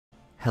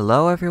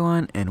Hello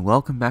everyone and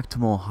welcome back to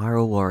more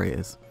Hyrule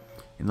Warriors.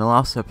 In the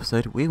last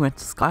episode we went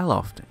to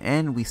Skyloft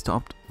and we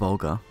stopped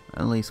Volga,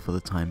 at least for the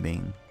time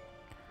being.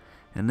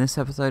 In this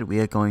episode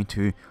we are going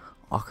to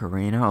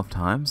Ocarina of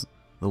Time's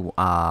the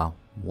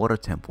water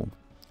temple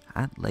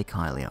at Lake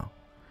Hylia.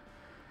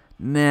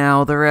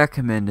 Now the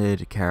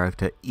recommended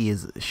character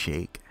is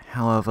Sheik,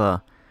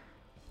 however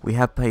we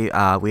have played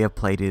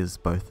as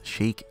both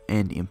Sheik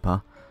and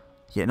Impa,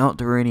 yet not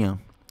Darunia,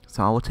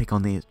 so I will take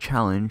on the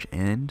challenge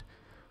and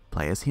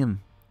play as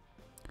him.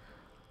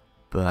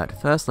 But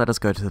first let us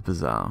go to the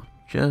bazaar,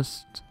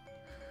 just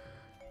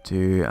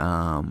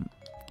to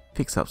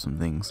fix up some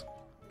things.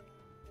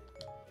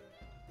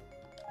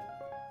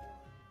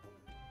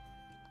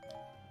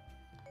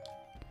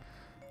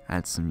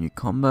 Add some new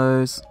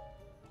combos.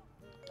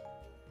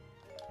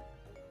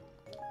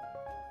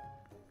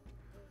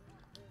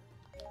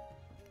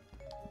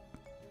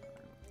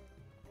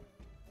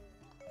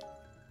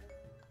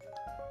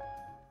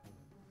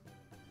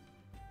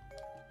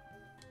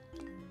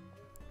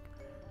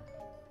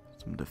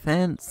 Some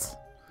defense.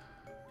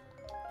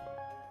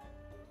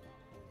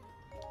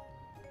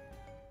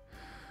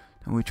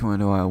 And which one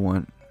do I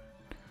want?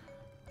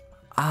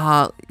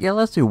 Yeah,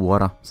 let's do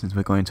water since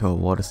we're going to a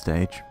water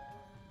stage.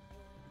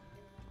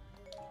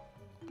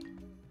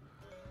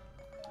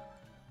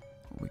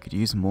 We could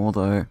use more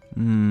though.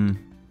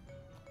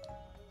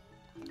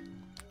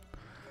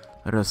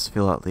 Let us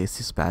fill out the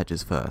assist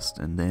badges first,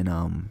 and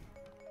then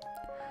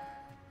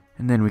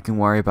we can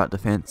worry about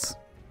defense.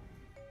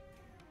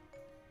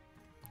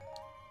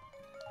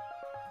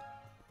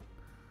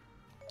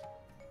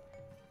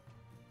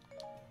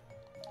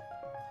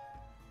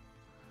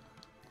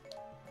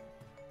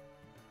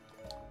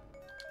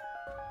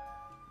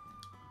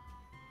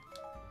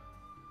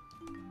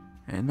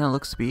 And that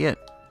looks to be it.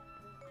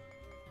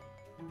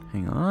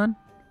 Hang on.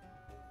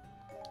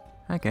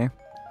 Okay.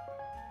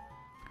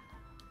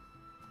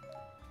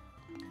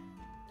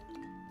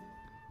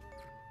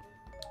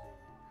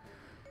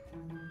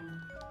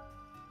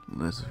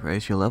 Let's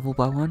raise your level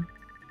by 1.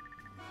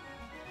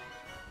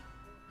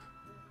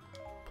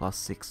 Plus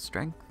 6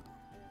 strength.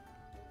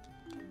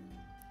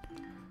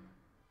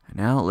 And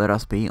now let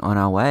us be on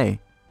our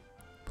way.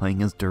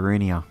 Playing as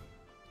Darunia.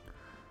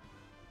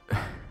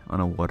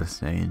 On a water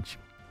stage.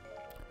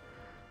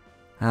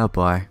 Oh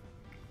boy.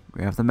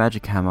 We have the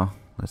magic hammer.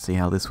 Let's see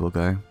how this will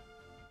go.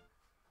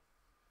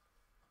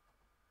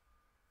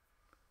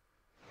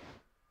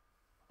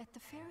 At the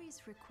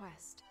fairy's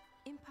request,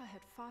 Impa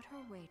had fought her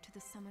way to the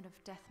summit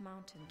of Death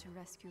Mountain to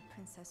rescue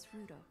Princess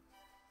Rudo.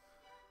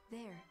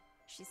 There,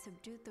 she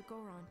subdued the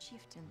Goron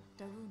chieftain,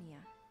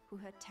 Darunia, who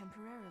had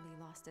temporarily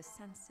lost his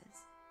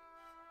senses.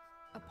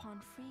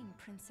 Upon freeing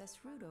Princess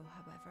Rudo,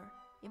 however,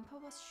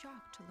 Impa was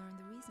shocked to learn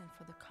the reason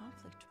for the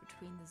conflict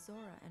between the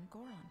Zora and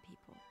Goron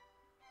people.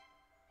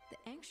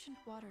 The ancient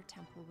water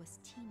temple was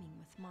teeming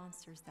with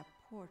monsters that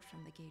poured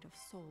from the Gate of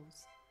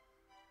Souls.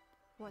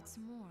 What's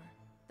more,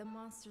 the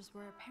monsters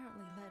were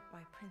apparently led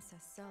by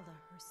Princess Zelda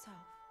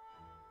herself.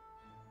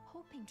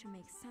 Hoping to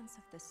make sense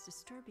of this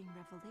disturbing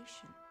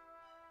revelation,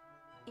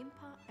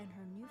 Impa and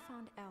her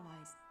newfound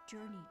allies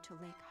journeyed to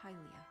Lake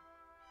Hylia.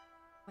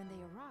 When they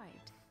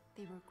arrived,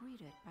 they were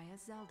greeted by a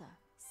Zelda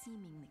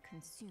seemingly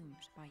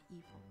consumed by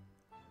evil.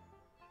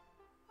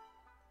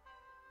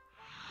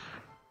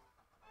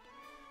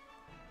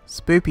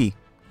 Spoopy.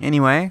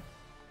 Anyway,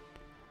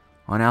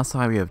 on our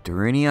side we have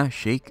Darunia,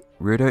 Sheik,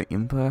 Rudo,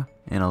 Impa,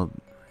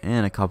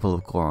 and a couple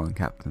of Goron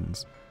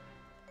captains.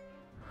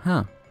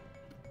 Huh.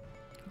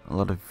 A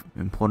lot of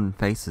important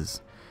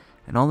faces.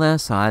 And on their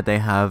side they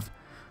have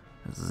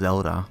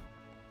Zelda.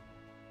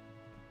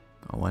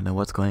 I wonder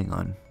what's going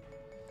on.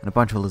 And a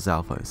bunch of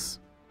Lizalfos.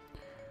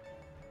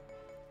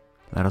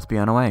 Let us be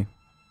on our way.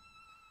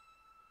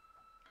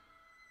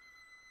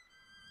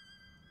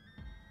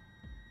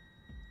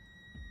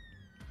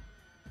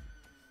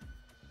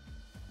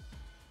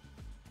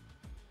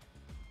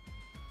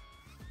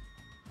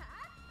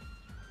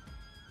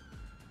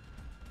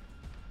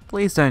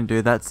 Please don't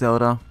do that,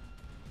 Zelda.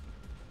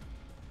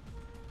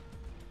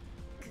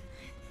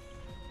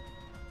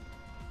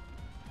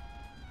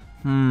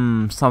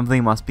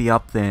 Something must be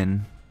up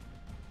then.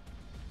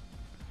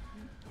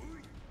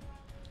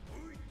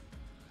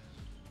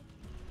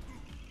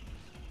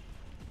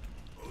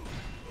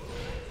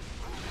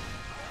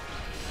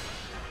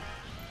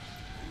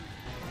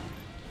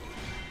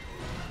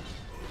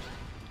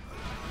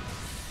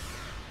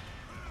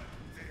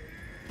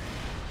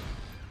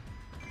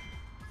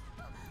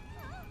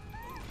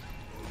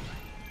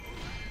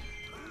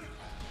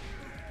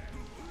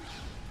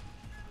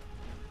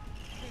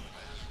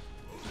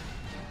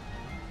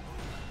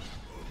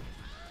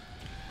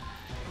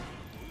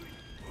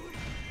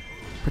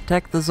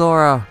 Protect the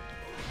Zora!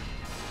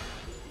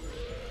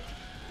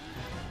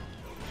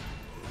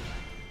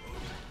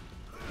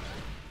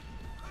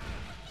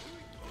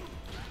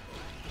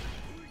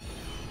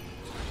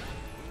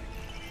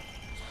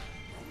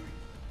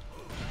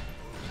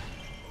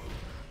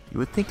 You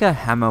would think a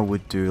hammer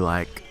would do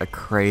like a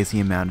crazy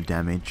amount of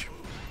damage.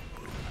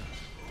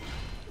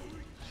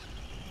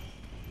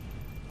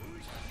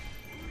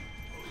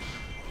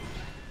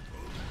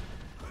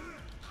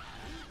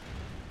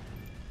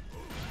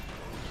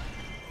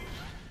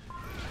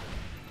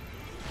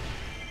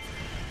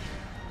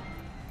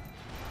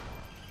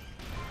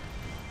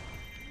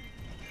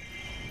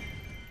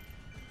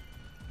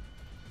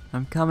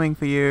 I'm coming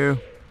for you.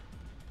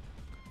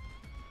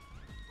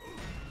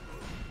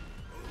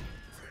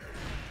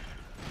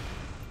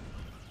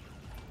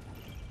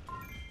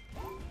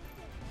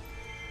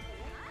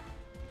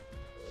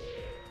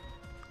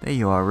 There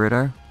you are,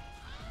 Rudo.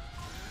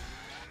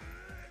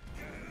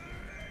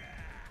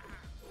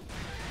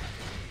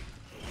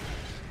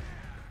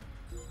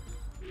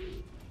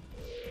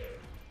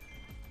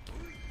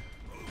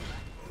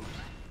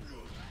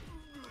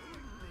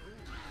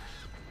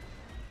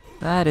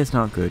 That is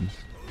not good.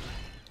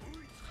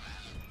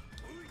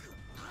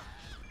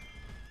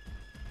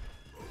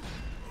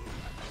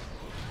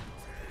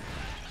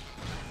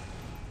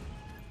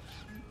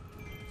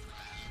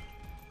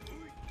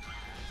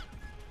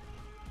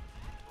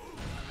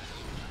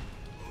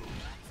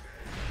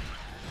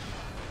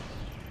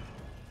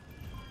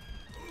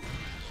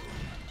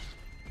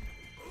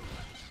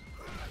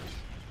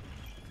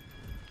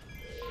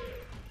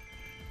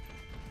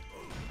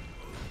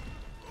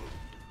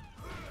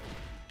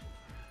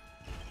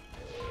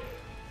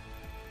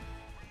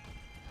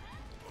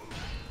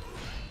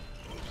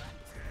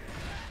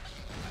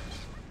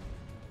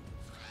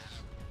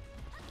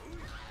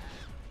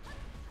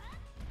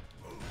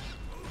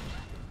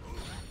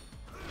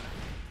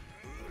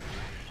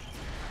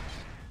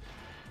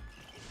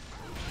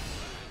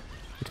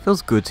 It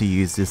feels good to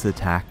use this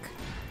attack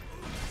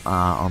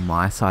on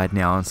my side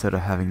now instead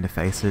of having to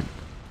face it.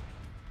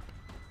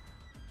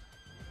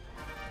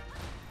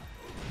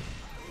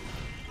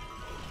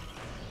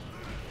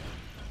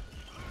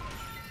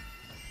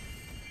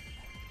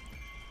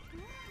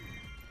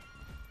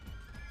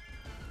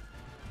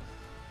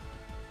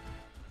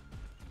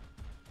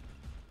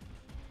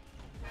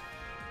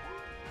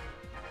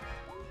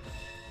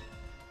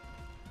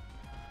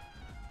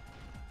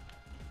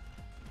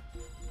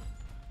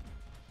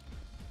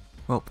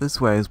 Well,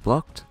 this way is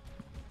blocked.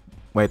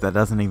 Wait, that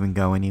doesn't even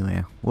go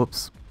anywhere.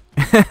 Whoops.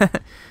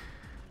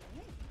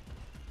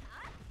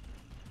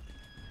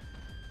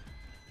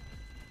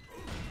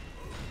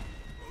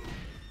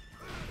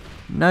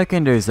 No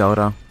can do,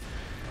 Zelda.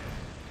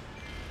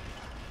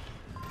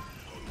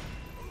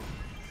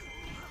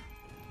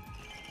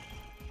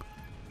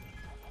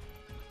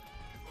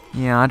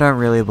 Yeah, I don't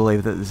really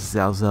believe that this is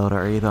our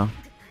Zelda either.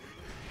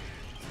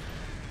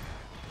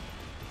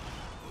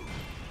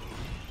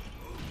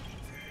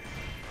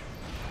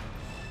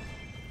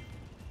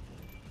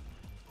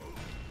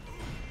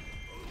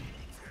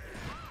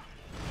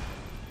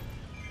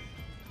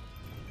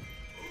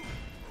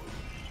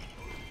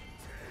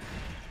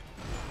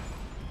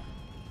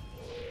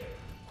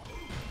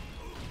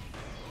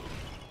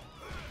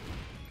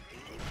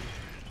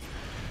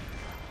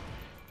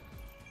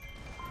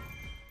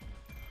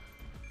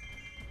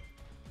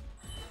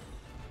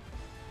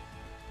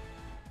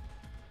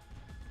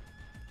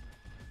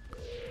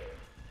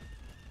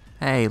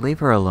 Hey, leave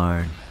her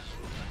alone.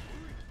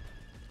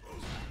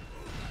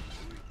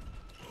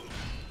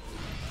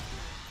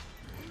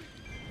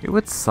 It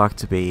would suck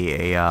to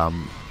be a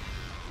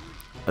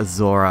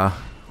Zora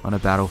on a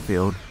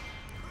battlefield,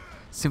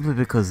 simply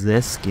because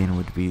their skin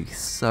would be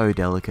so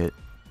delicate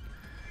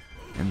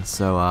and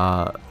so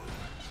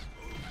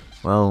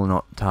well,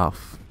 not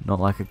tough, not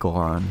like a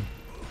Goron.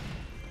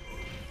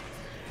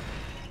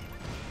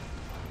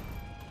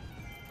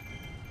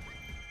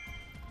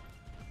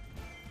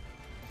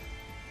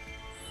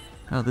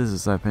 Oh, this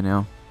is open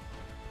now.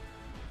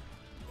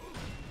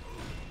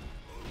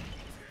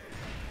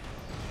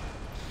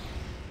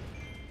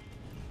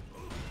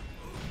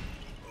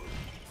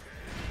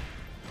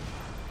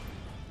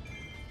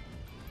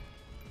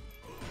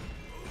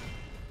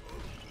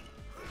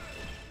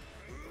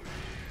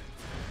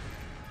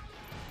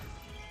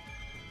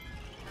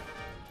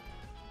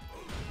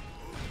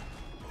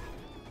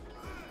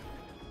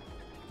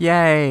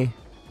 Yay!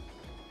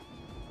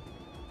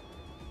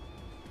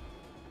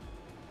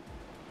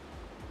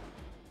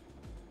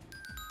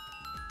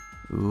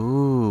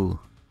 Ooh.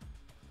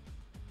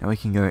 Now we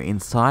can go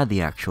inside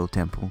the actual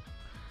temple.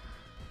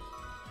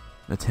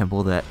 The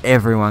temple that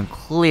everyone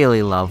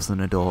clearly loves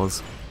and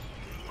adores.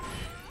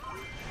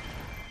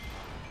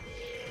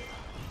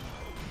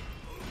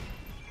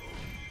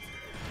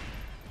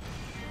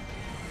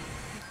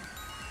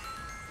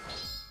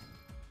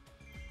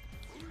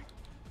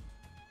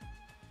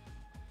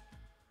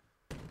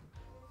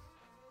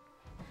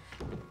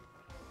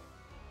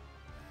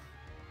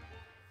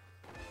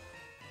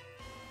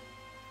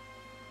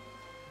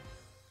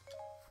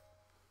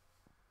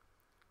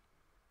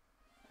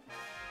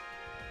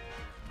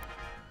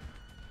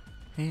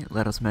 Okay,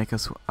 let us make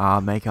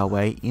our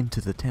way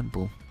into the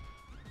temple.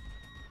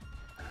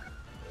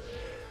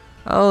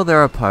 Oh, there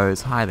are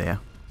Poes. Hi there.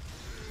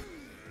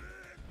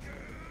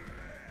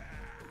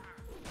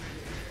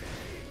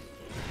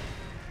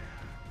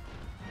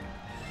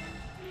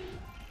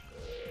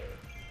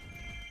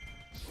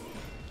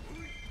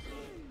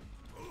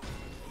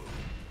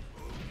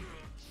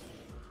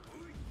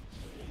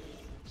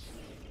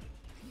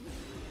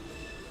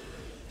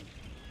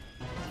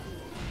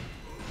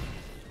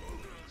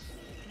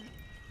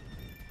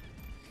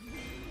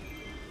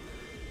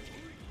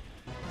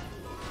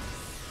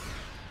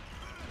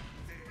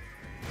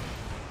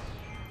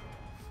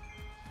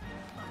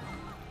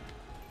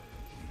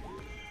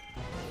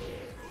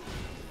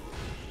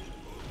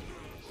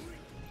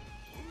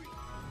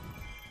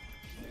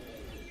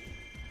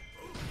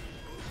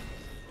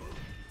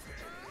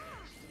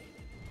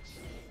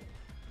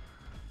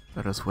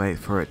 Let us wait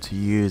for it to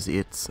use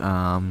its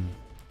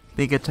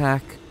big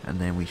attack, and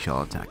then we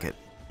shall attack it.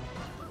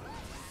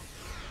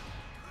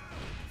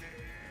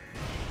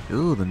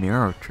 Ooh, the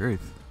Mirror of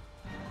Truth.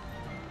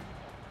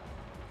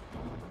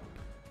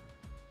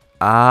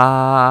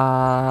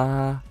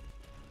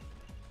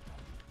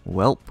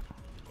 Welp.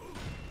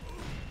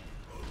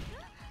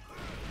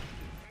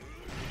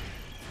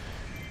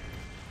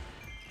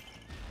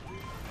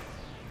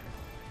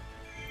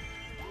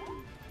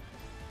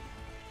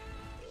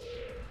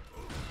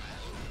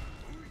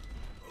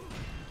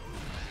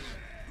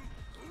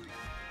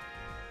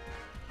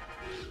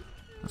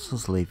 Let's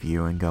just leave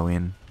you and go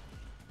in.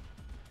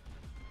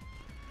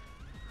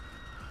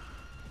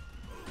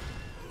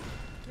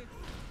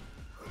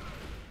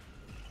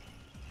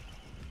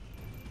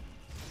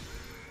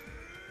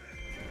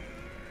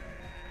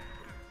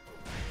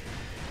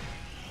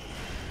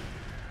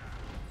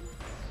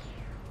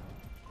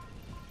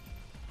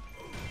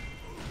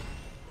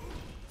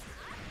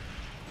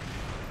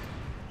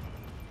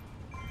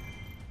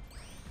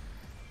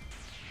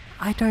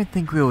 I don't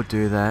think we will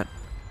do that.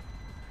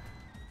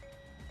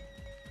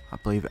 I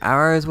believe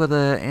arrows were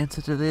the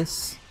answer to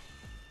this.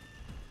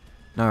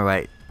 No,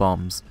 wait,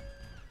 bombs.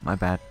 My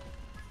bad.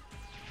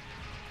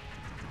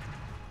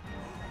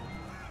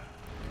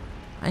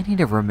 I need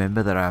to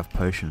remember that I have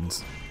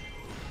potions.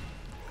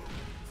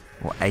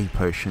 Or a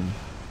potion.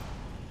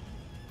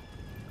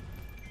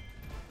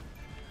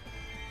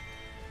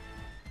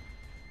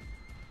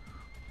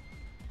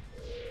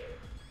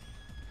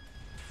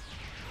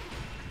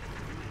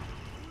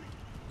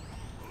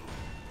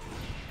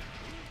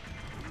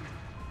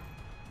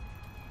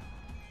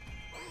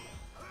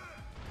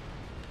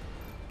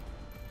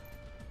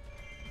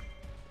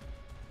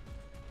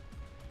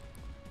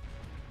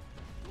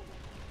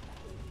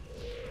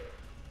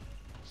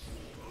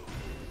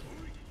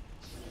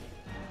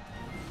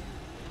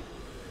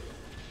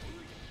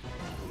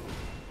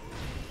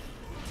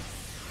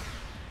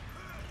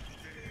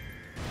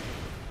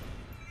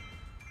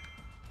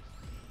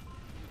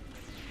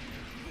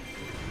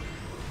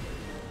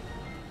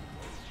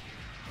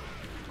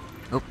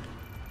 Oh.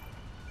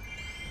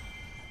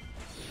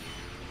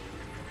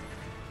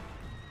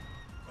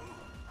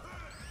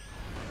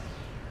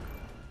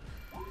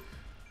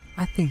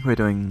 I think we're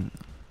doing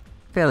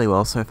fairly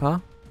well so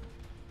far,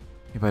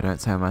 if I don't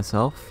say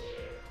myself.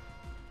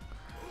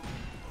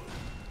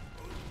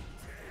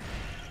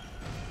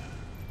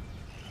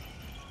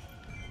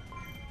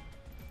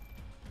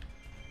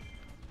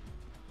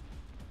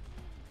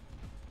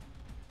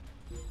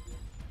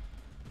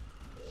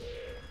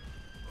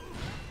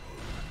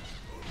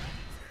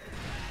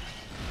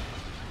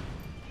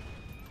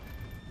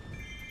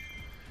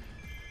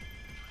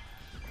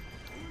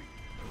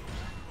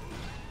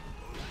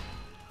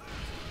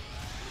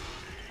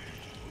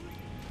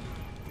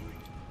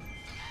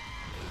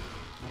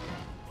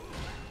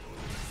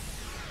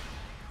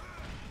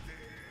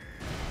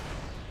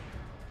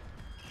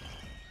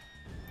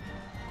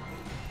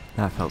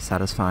 That felt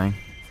satisfying.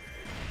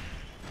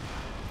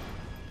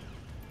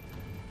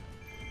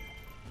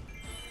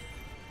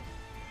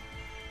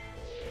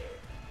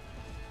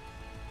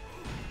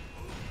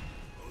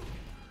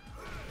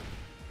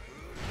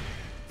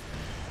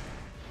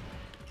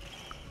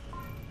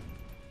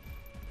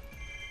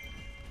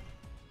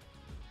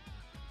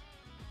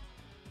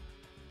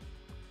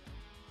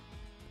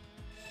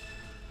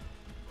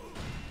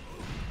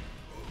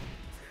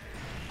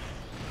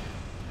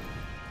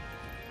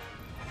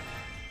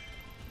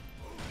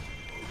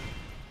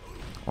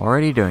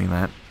 Already doing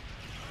that.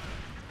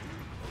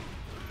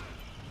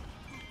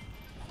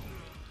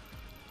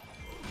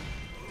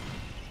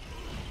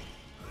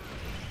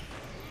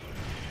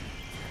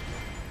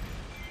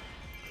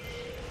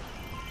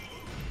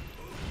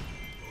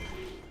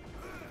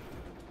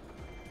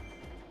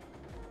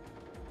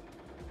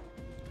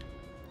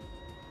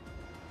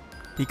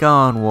 Be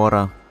gone,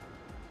 water.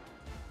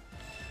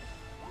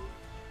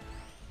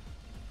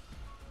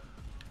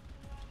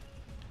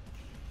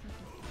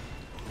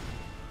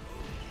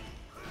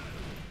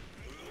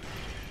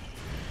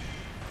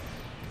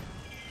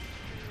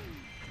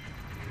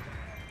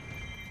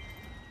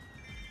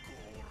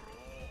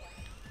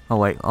 Oh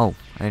wait, oh,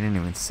 I didn't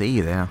even see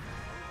you there.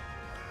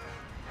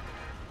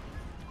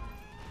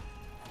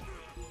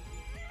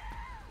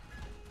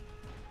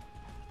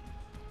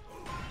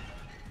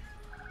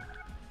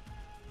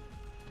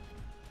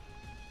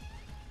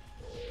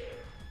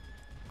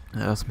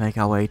 Let us make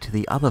our way to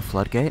the other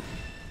floodgate.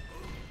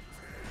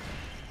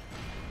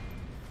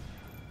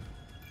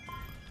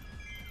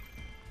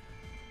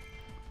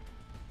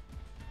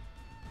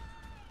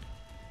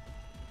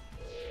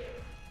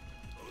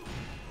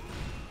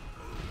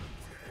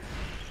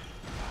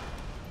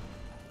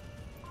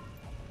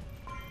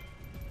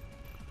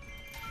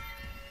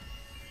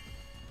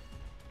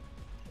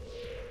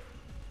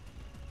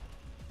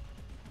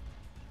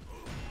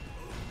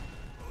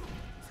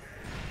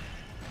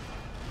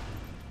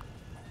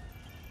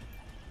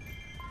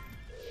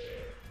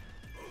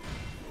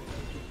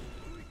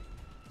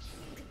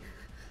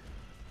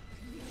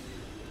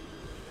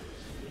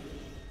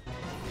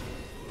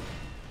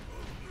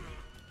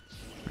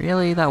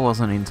 Really? That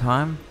wasn't in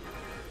time?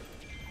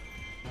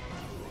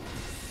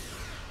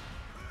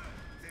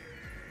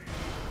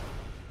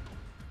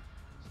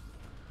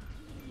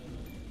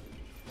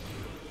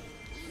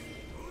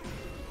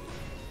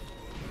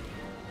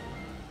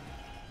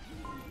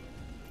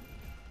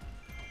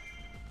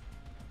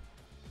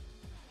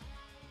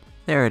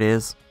 There it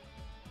is.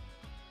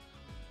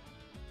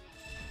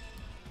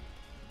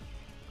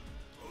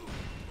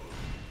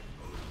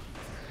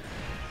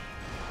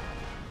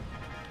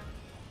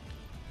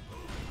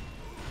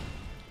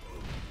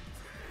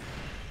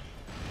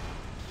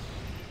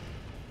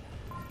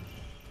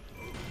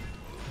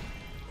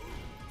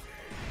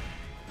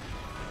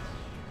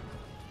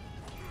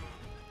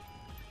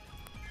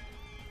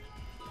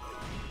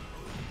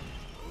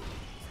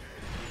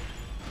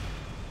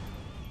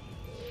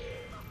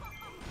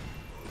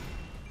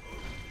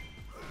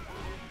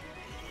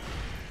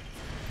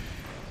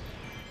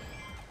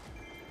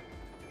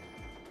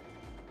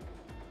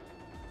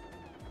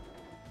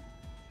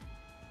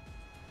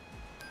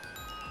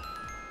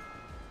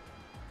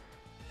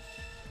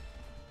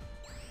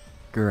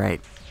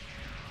 Great.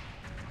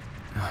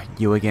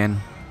 You again.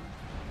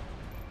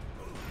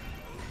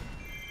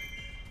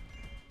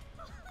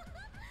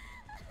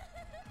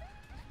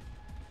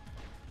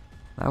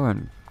 That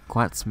went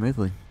quite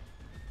smoothly.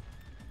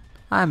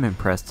 I'm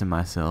impressed in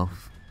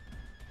myself.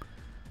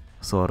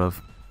 Sort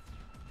of.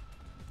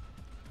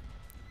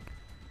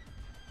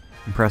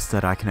 Impressed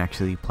that I can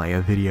actually play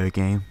a video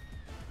game.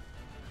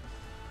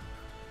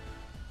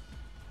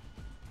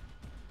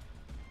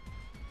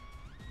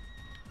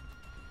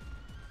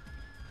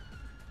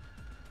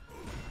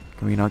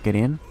 Can we not get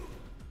in?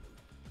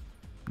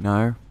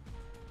 No?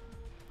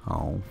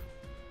 Oh.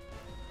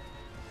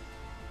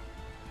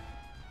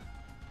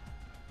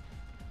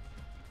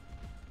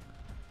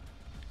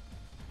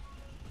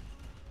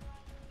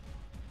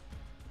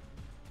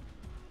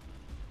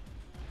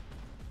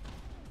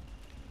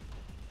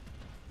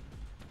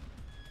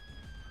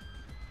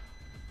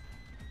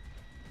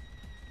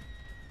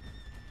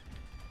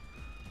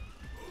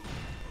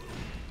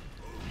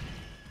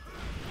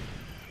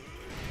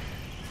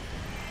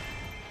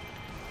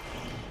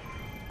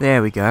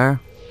 There we go.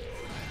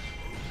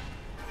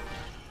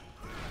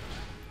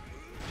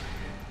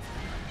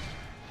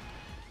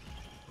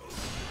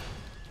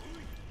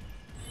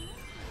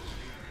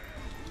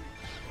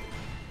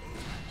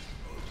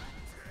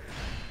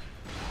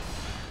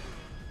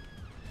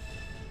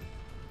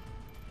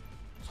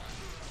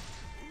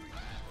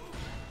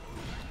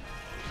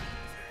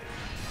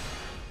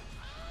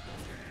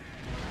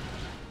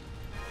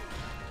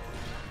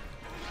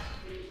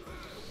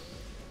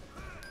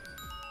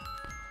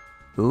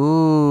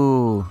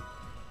 Ooh,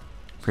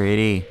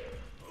 pretty.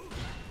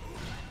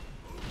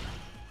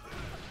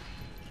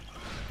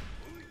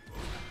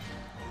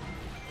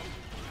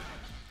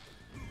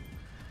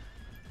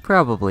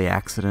 Probably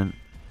accident.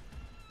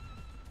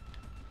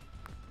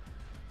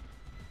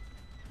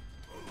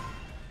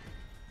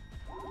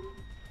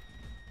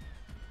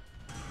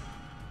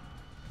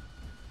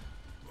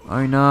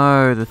 Oh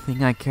no, the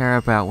thing I care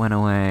about went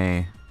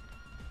away.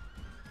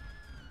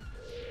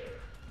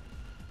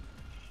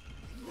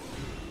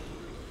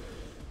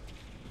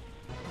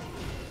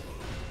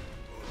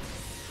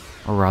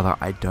 Or rather,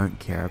 I don't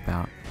care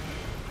about.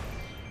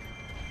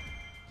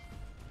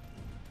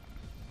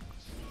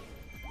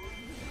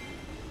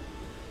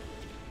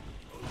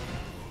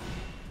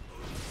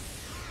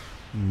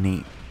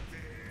 Neat.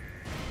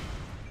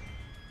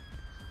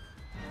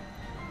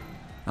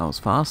 That was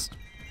fast.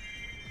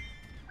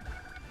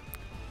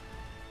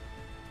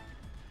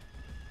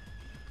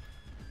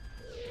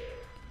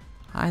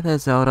 Hi there,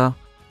 Zelda.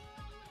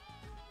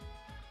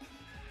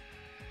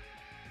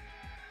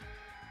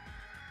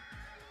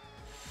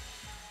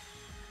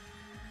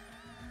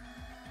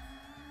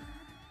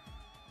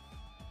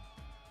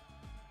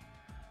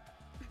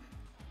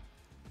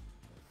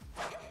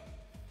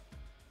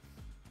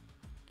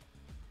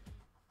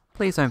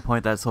 Please don't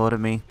point that sword at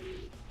me.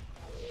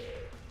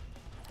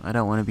 I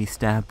don't want to be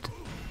stabbed.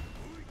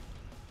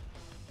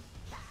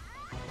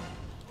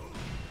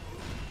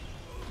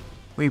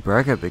 We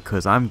broke it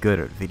because I'm good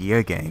at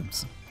video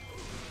games.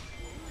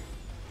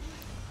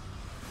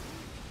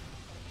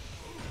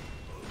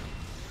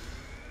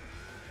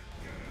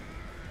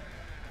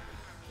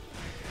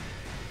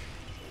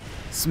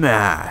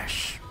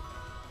 Smash!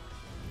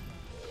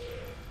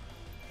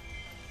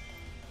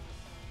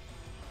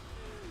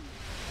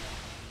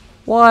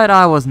 What?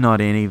 I was not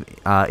even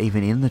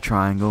in the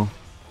triangle.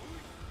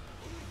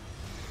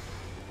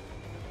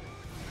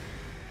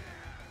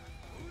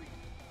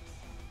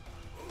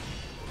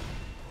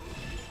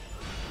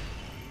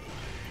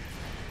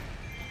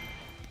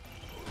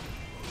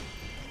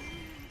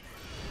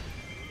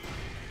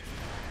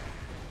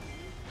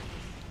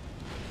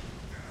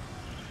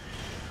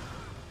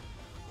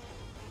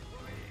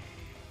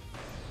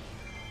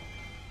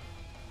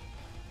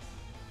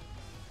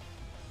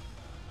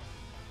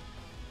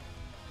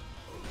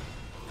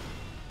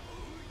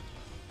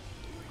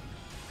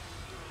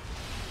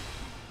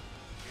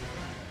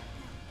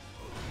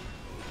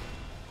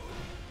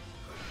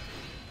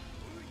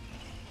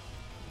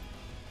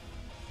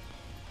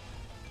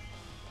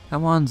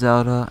 Come on,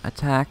 Zelda,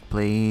 attack,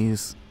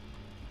 please.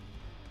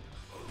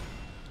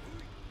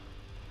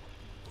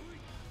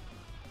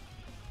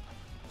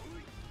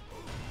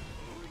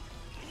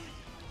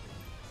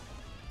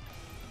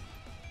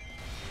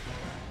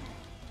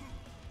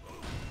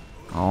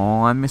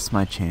 Oh, I missed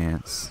my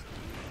chance.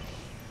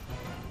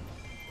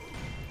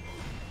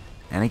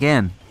 And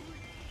again.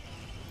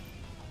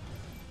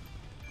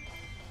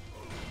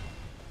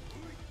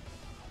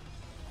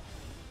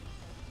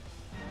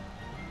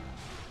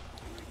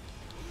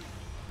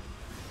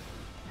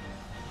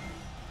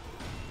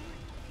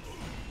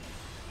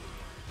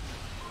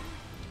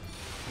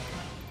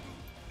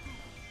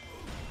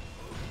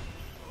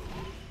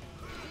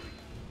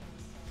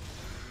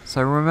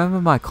 So remember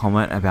my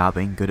comment about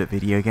being good at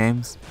video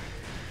games?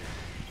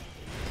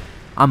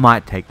 I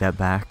might take that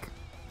back.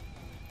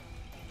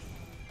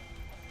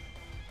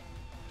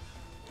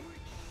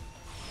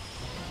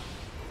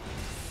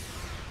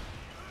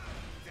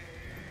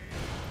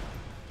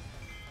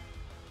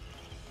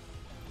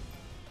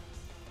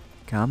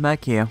 Come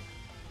back here.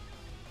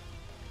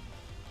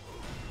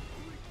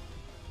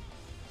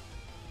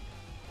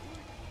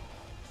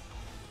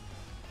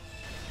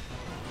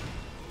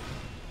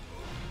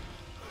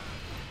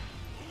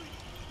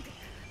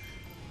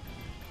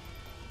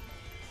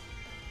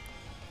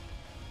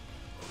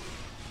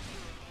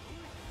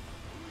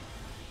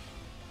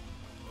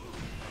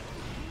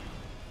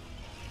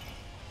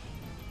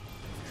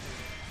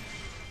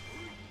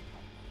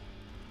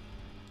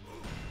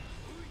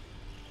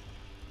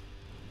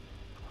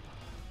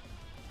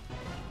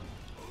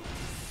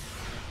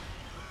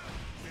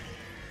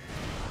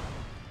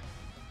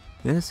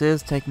 This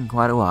is taking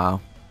quite a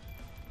while.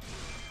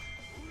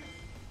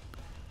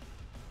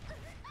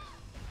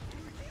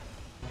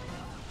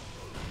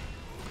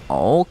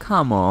 Oh,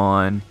 come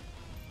on.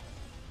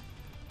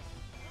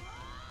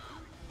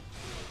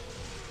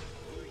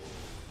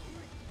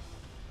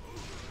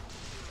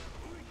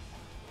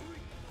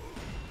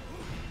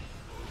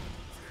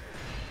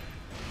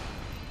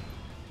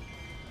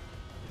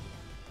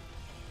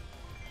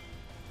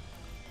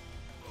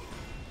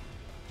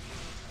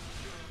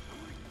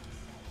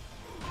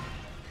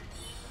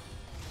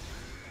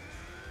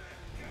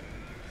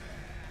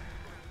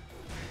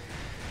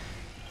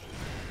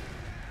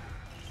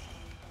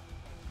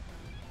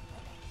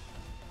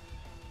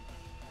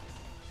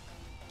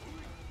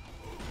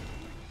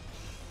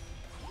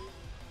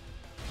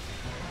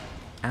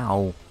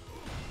 Ow.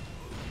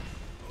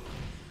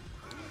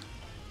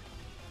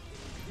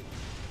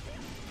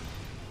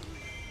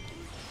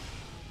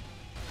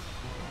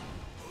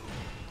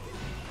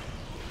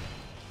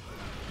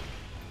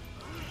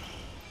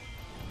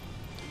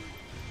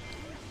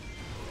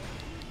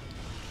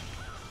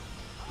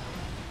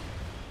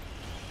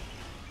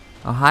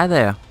 Oh, hi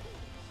there.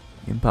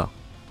 Impa.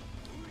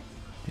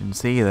 Didn't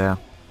see you there.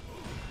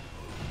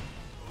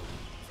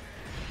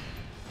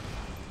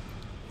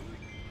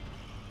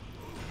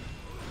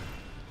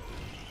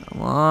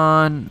 Come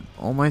on.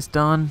 Almost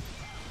done.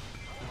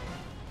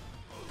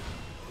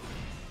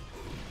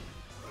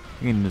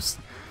 You can just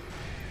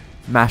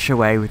mash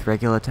away with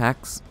regular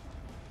attacks.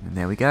 And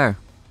there we go.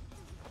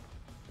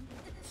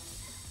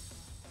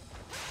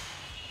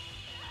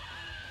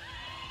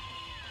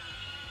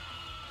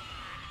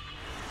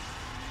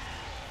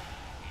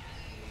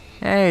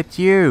 Hey, it's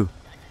you!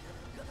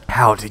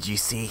 How did you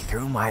see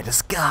through my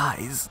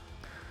disguise?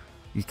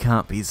 You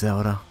can't be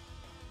Zelda.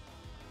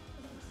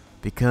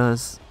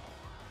 Because...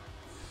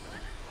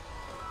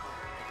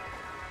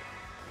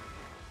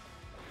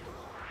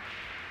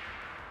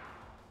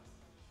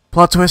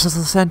 Plot twist of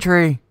the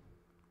century!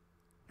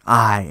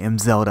 I am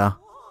Zelda.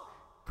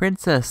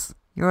 Princess,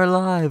 you're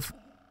alive!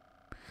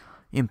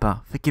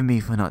 Impa, forgive me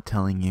for not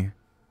telling you.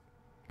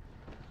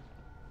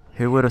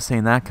 Who would have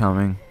seen that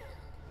coming?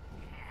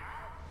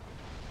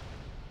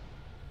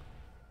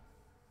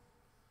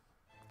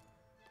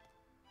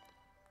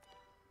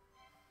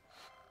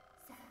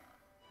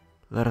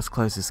 Let us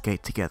close this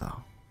gate together.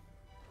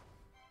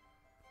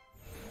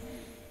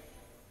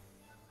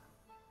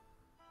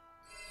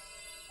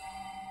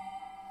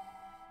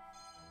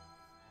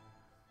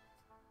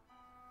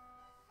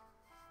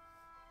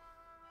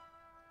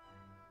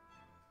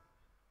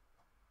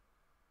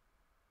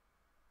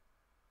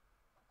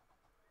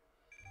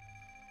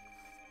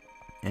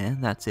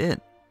 And that's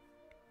it.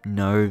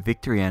 No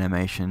victory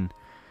animation,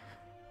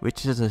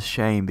 which is a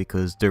shame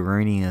because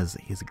Daruni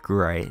is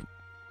great.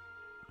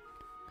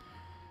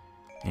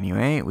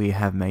 Anyway, we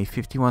have made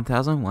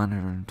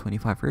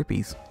 51,125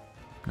 rupees.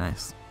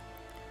 Nice.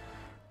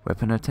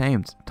 Weapon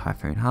obtained,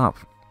 Typhoon Harp.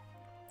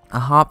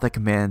 A harp that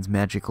commands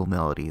magical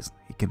melodies.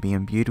 It can be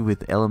imbued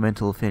with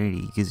elemental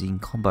affinity using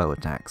combo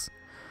attacks.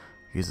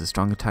 Use the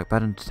strong attack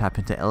button to tap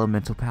into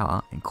elemental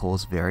power and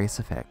cause various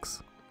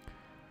effects.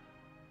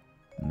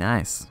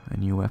 Nice, a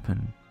new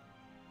weapon.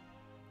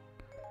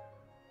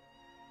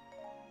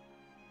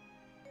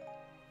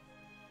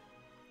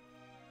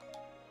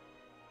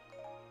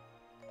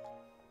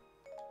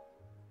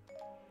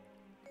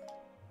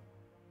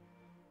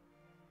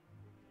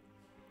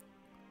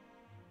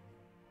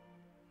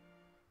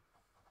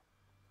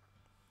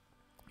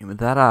 And with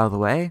that out of the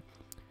way,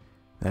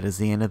 that is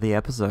the end of the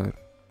episode.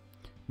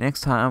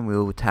 Next time we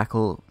will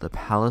tackle the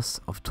Palace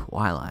of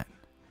Twilight.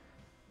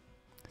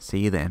 See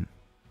you then.